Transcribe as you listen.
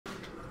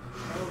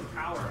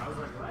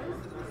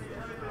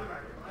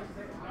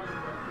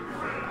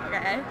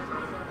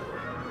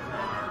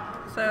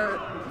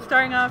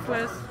starting off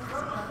with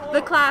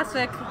the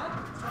classic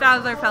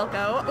Bowser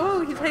Falco. Oh,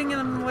 he's hitting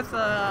him with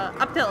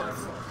up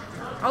tilts.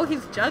 Oh,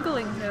 he's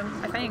juggling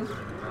him, I think.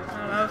 I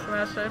don't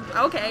know, Smash.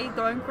 Okay,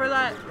 going for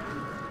that.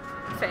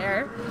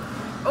 Fair.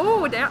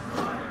 Oh, damn.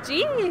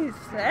 Jeez,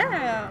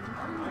 damn.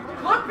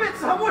 Clip it,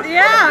 someone!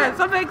 Yeah,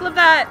 somebody clip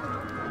that.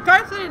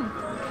 Carson,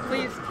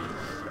 please.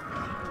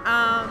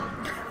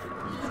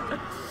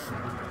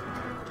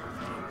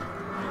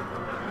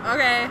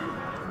 Okay.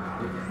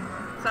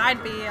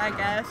 Side B, I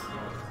guess.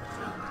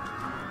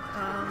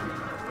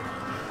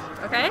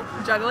 Okay,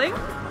 juggling.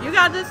 You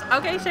got this.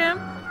 Okay, SHaM.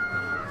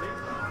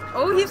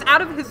 Oh, he's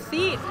out of his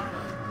seat.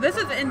 This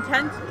is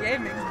intense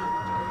gaming.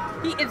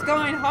 He is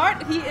going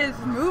hard. He is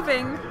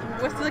moving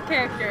with the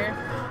character.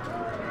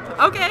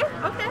 Okay,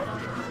 okay.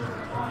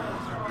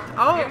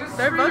 Oh,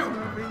 they're both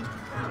moving.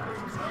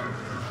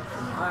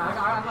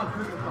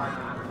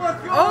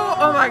 Oh,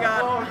 oh my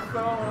god.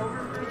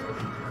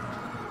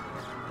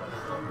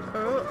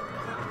 Oh.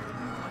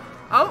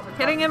 Oh,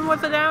 hitting him with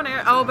the down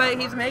air. Oh, but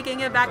he's making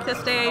it back to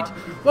stage.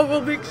 What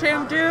will Big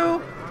SHaM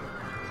do?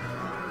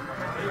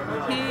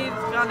 He's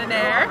on an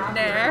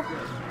air.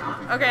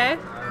 Okay,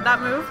 that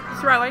move.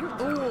 Throwing.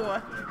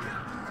 Ooh.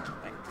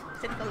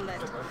 Hit the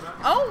lid.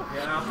 Oh!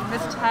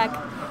 Missed tech.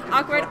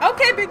 Awkward.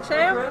 Okay, Big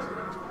SHaM.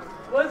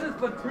 What is this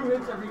but 2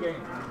 hits every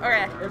game?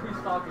 Okay. Every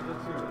stock is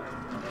just 2.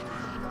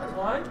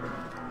 One?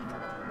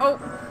 Oh,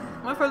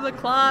 went for the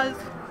claws.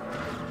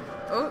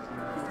 Oh,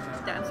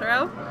 down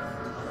throw.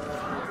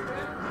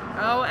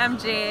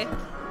 OMG.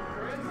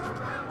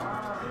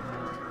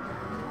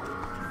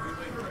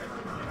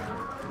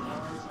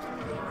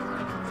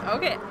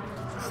 Okay,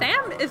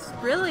 SHaM is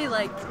really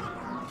like,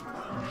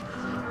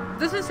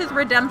 this is his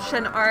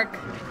redemption arc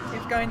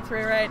he's going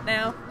through right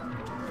now.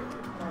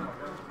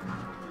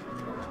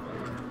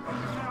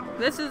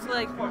 This is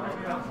like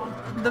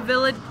the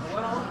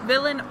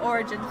villain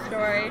origin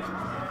story.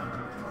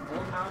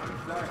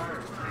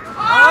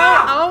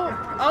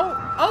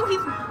 Oh,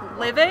 he's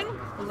living.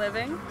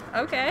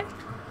 Okay.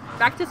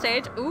 Back to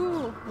stage.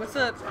 Ooh, what's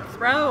the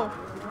throw?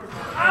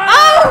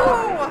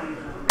 Oh!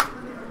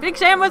 Big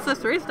SHaM was the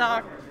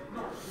 3-star.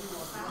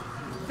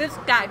 This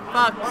guy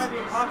fucks.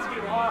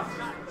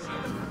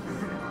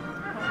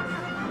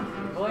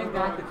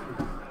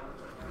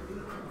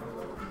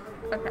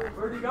 Okay.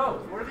 Where'd he go?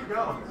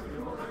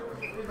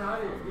 He's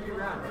out here. Get your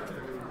round.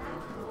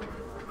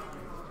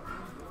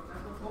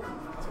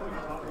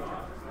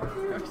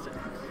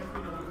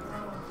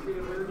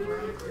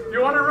 You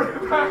want to run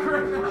it back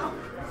right now?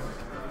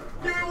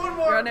 Give me one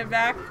more. Run it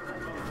back.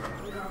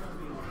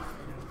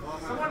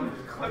 Someone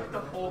clipped the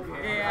whole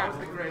game. Yeah. That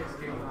was the greatest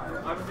game.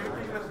 I'm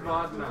nuking this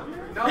VOD now.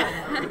 No.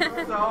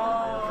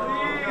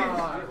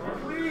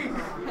 Please.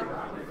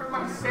 For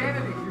my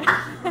sanity.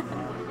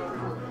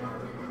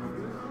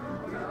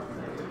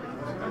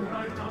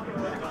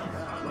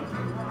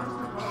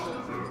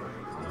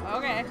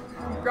 Okay.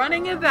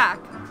 Running it back.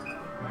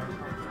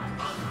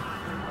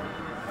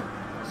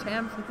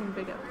 SHaM's looking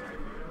big up.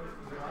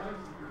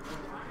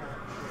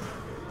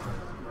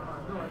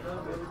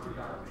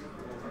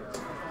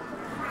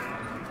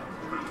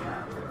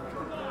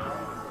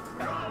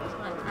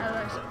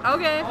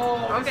 Okay.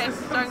 Okay.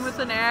 Starting with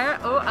an air.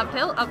 Oh, up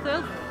tilt. Up.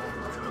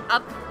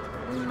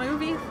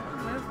 Movie.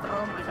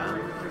 Oh my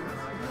god.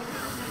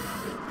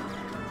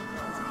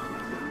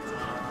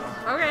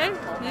 Okay.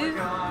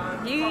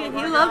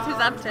 He loves his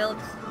up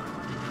tilts.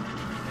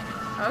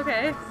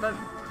 Okay, but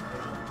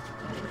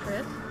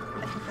Chris?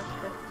 I think that's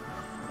Chris.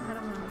 I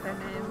don't know their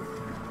names.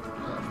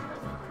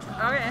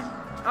 Okay.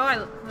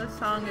 Oh, this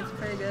song is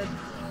pretty good.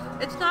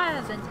 It's not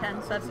as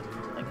intense as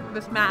like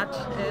this match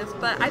is,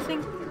 but I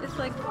think it's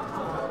like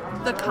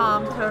the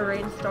calm to a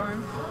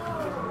rainstorm.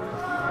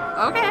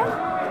 Okay.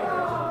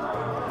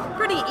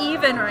 Pretty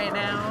even right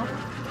now.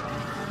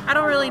 I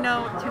don't really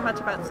know too much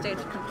about stage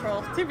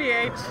control,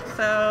 TBH,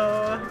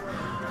 so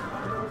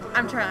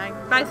I'm trying.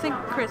 But I think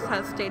Chris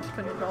has stage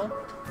control.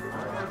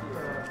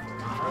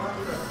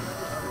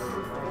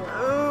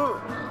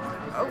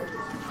 Oh.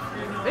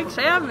 Big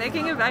SHaM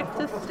making it back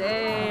to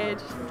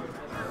stage.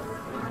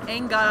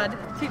 Ain't God,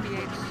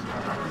 TBH.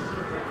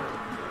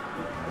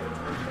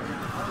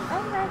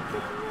 Oh my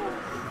goodness.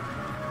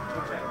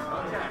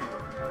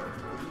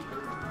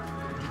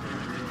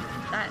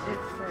 That is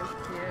so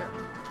cute.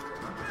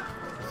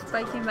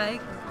 Spiky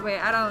Mike. Wait,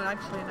 I don't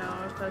actually know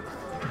if that's...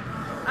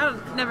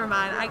 never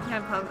mind. I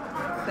can't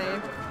say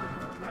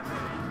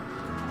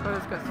what I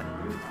was going to say.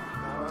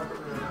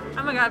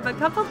 Oh my god, the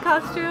couple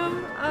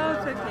costume. Oh,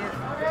 so cute.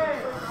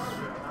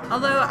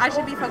 Although I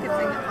should be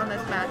focusing on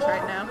this match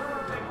right now.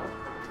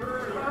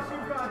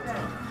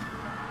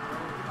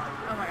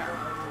 Oh my god.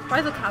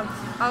 Why the counts?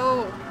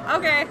 Oh,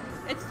 okay.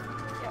 It's...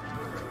 Yep.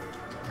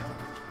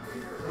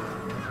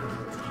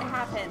 It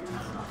happens.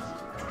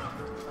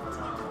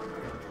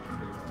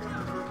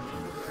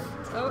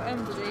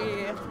 OMG.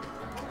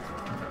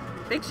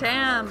 Big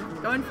SHaM.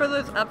 Going for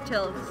those up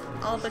tilts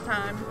all the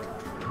time.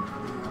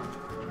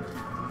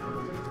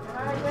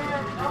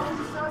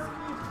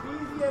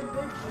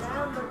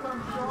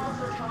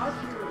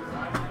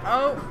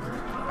 Oh.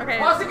 Okay.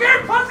 Pause the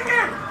game! Pause the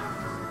game!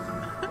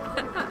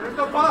 There's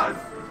no pause.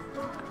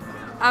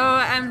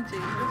 OMG.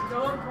 Just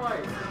go and play.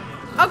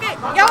 Okay,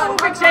 yo,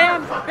 Big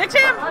SHaM! Big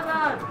SHaM! My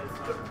bad.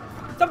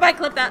 Somebody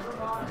clip that.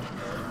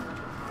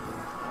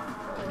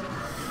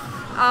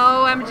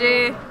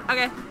 OMG.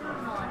 Okay.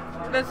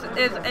 This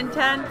is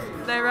intense.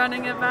 They're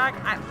running it back.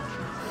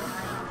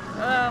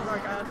 Oh my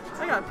god.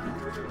 I got pee.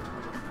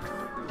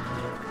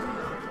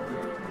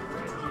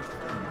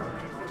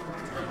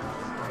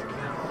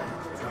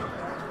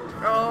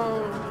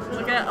 Oh,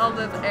 look at all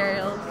those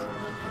aerials.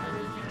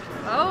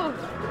 Oh,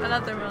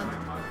 another one.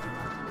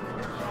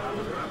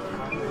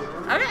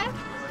 Okay.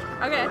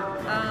 Okay.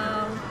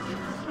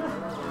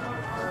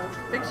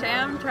 Big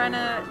SHaM trying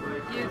to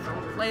use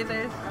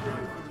lasers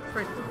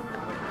for,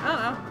 I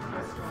don't know,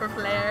 for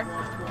flair,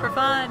 for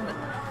fun,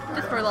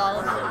 just for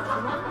lols.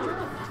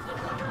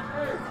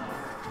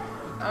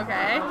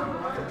 Okay.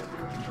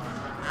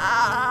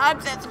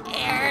 I'm so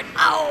scared.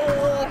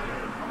 Oh.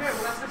 Okay,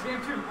 well, that's this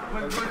game too.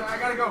 But I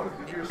gotta go.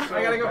 You're so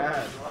I gotta go.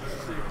 bad.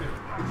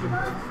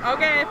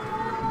 Okay.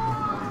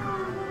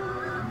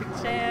 Big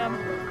SHaM.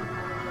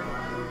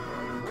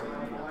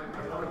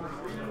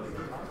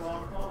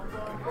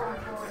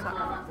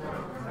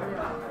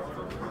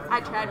 I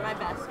tried my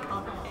best.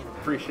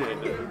 Appreciate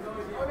it.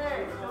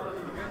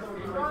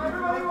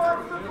 Everybody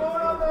wants to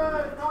vote on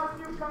the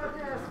costume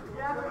contest.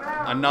 Gather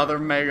around. Another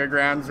Mega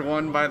Grand's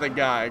won by the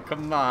guy.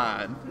 Come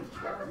on.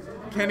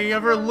 Can he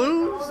ever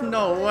lose?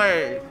 No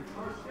way.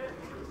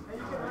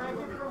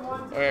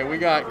 Okay, we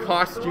got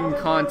costume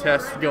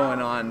contests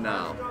going on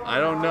now. I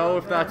don't know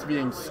if that's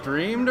being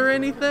streamed or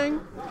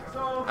anything.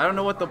 I don't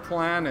know what the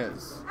plan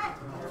is.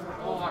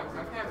 Oh, I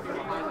can't be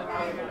behind that.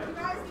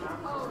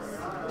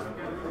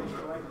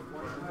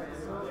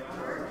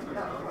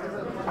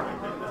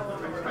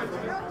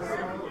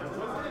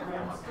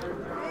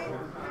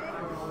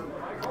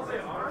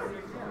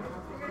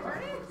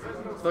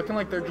 It's looking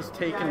like they're just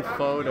taking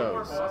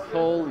photos.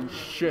 Holy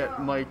shit,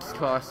 Mike's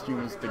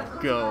costume is the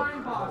GOAT.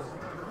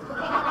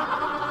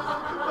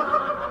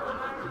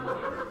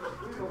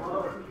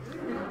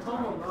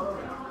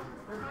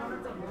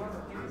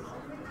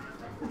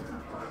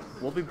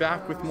 We'll be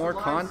back with more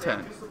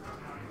content.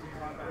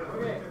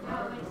 Okay.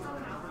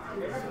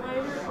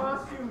 Explain your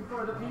costume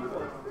for the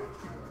people.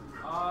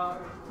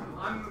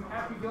 I'm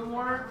Happy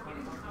Gilmore.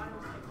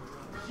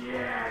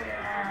 Yeah.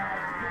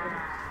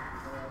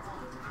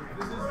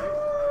 This is.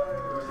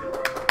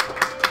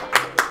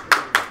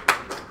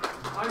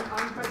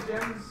 I'm Cut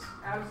Gems,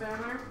 Adam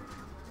Sandler.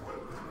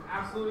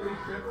 Absolutely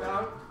tripped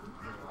out.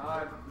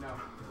 No.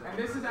 And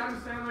this is Adam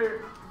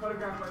Sandler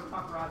photographed by the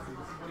paparazzi.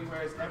 This is what he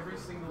wears every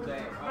single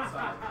day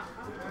outside.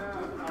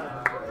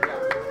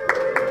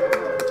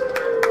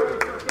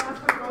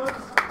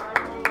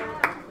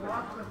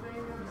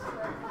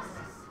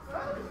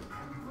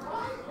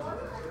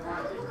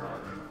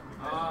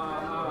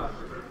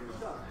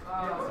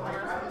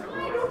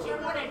 Why don't you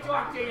want to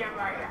talk to your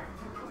mother?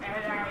 And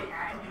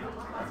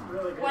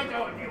what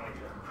don't you?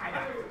 I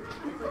know.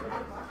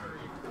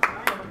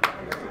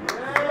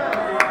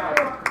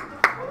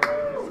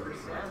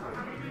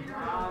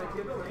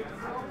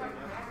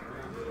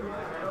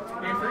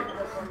 Game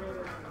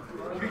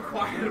 3? Be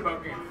quiet about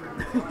Game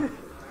 3.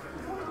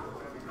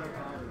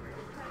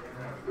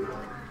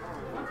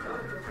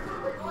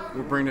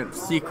 We're bringing it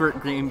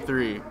Secret Game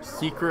 3.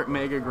 Secret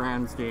Mega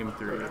Grands Game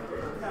 3.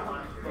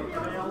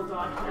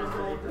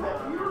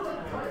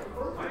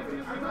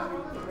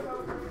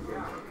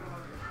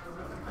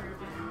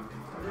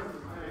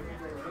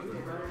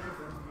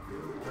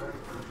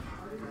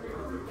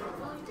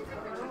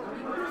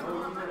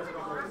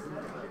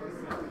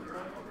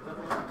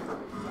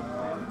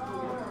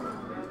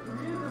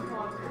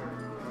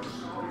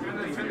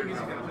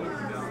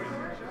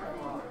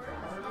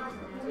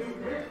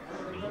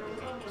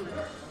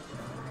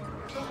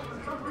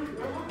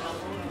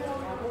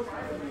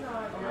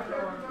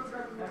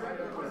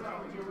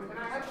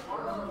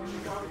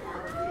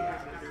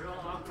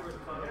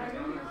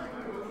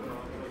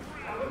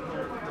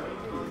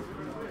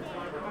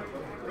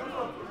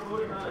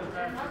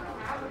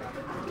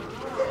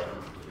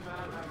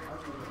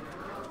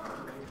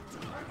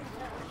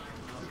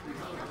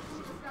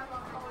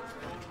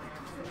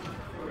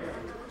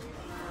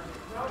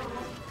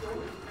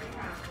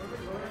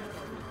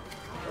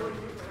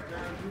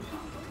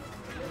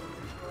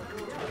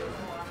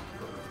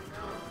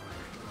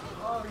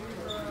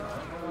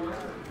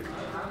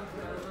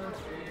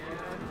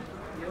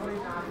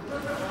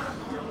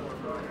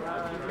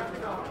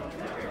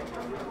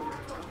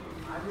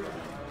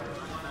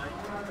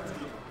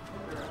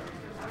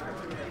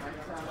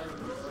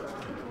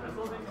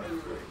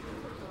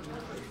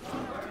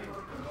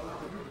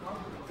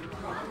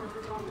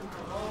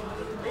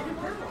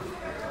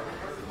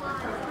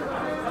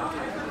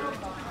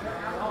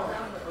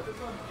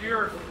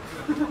 Here.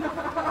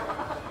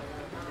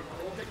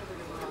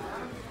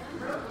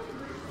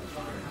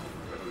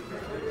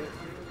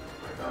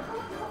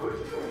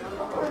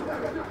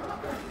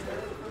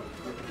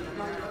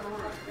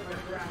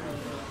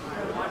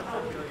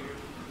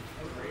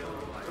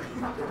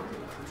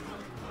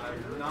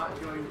 I'm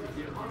not going to give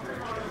you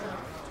directions.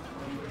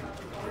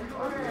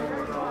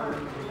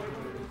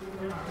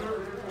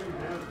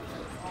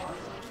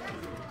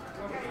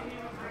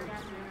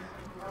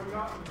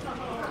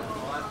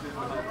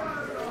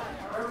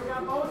 We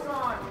got boats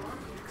on.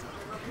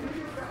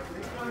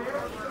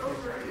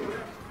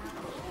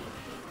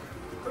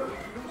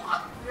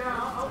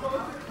 Yeah, I'll boat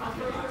it. I'll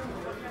boat it.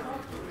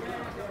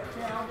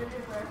 Yeah, I'll give you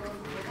a second.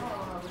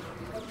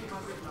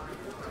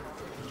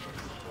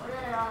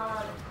 Okay,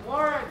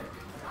 Lauren.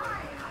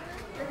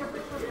 Take a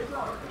picture of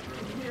yourself.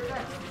 Can you hear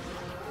that?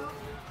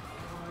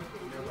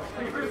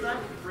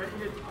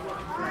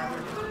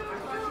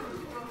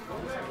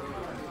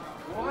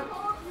 What?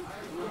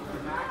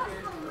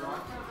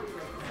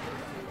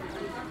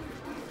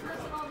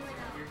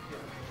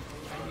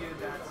 I needed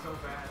that so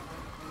bad.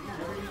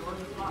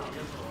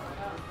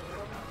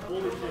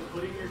 Holy shit,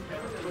 putting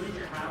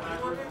your hat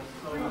backwards is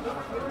so much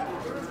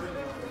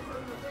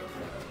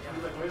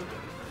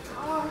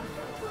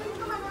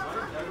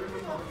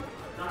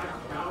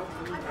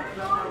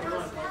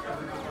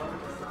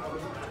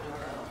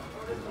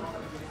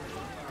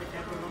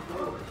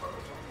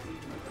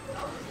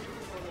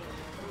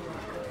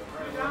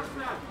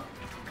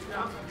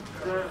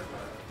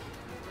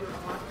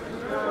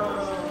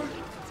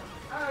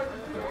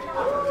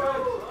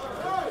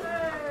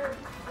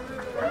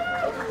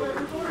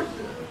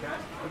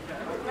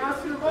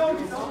Cast your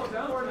votes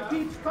for the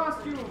beach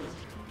costumes.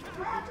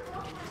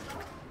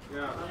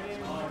 Yeah.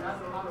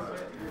 That's a lot of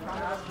shit. You're trying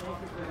to ask me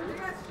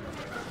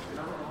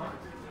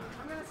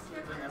I'm gonna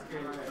skip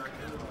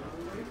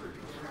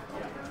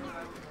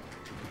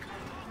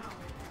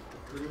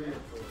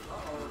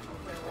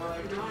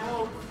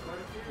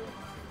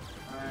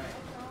Alright.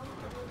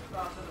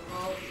 Stop at the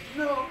vote.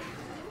 No!